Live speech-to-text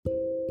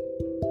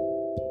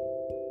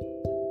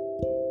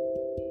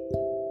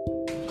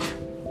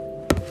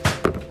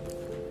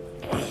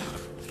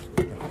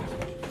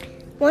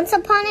Once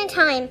upon a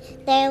time,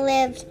 there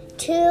lived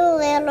two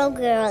little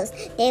girls.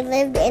 They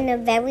lived in a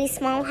very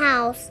small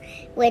house,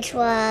 which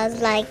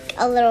was like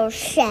a little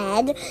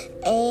shed.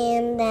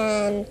 And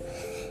then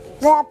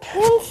the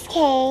prince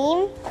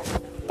came.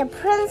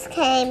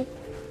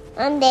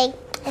 And then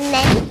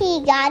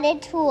he got his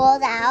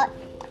tools out,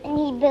 and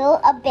he built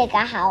a bigger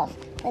house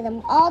for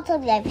them all to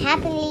live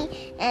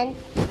happily. And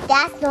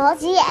that's not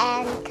the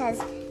end, because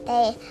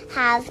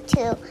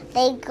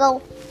they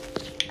go.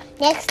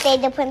 Next day,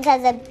 the prince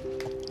has a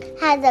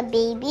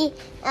baby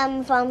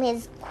from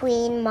his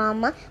queen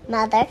mother,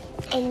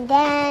 and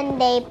then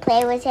they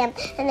play with him,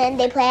 and then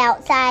they play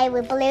outside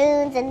with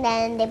balloons, and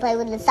then they play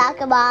with the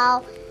soccer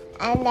ball,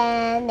 and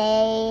then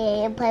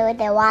they play with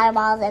their water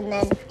balls, and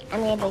then I'm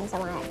going to drink some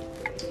water.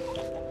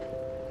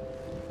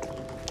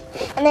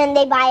 And then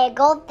they buy a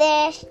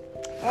goldfish,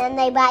 and then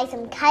they buy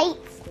some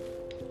kites,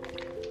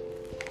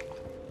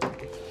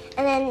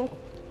 and then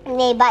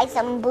they buy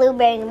some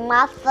blueberry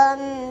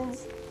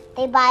muffins.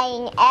 They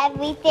buying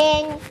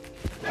everything,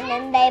 and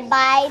then they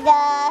buy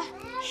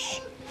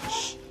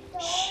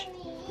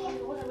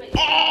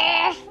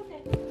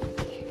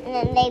and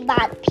then they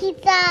bought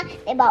pizza,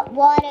 they bought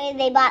water,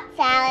 they bought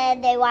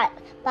salad, they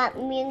bought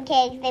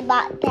mooncakes, they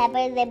bought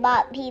peppers, they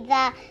bought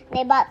pizza,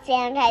 they bought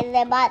sanitizer,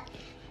 they bought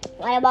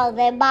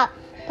they bought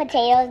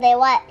potatoes, they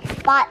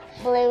bought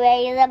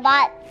blueberries,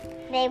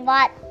 they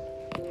bought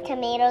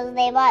tomatoes,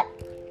 they bought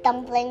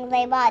dumplings,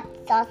 they bought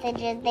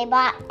sausages, they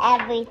bought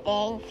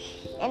everything.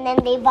 And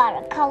then they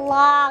bought a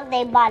cologne,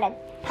 they bought a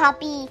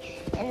puppy,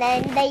 and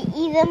then they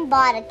even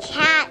bought a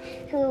cat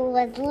who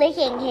was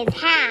licking his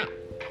hat.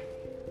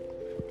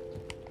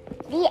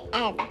 The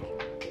end.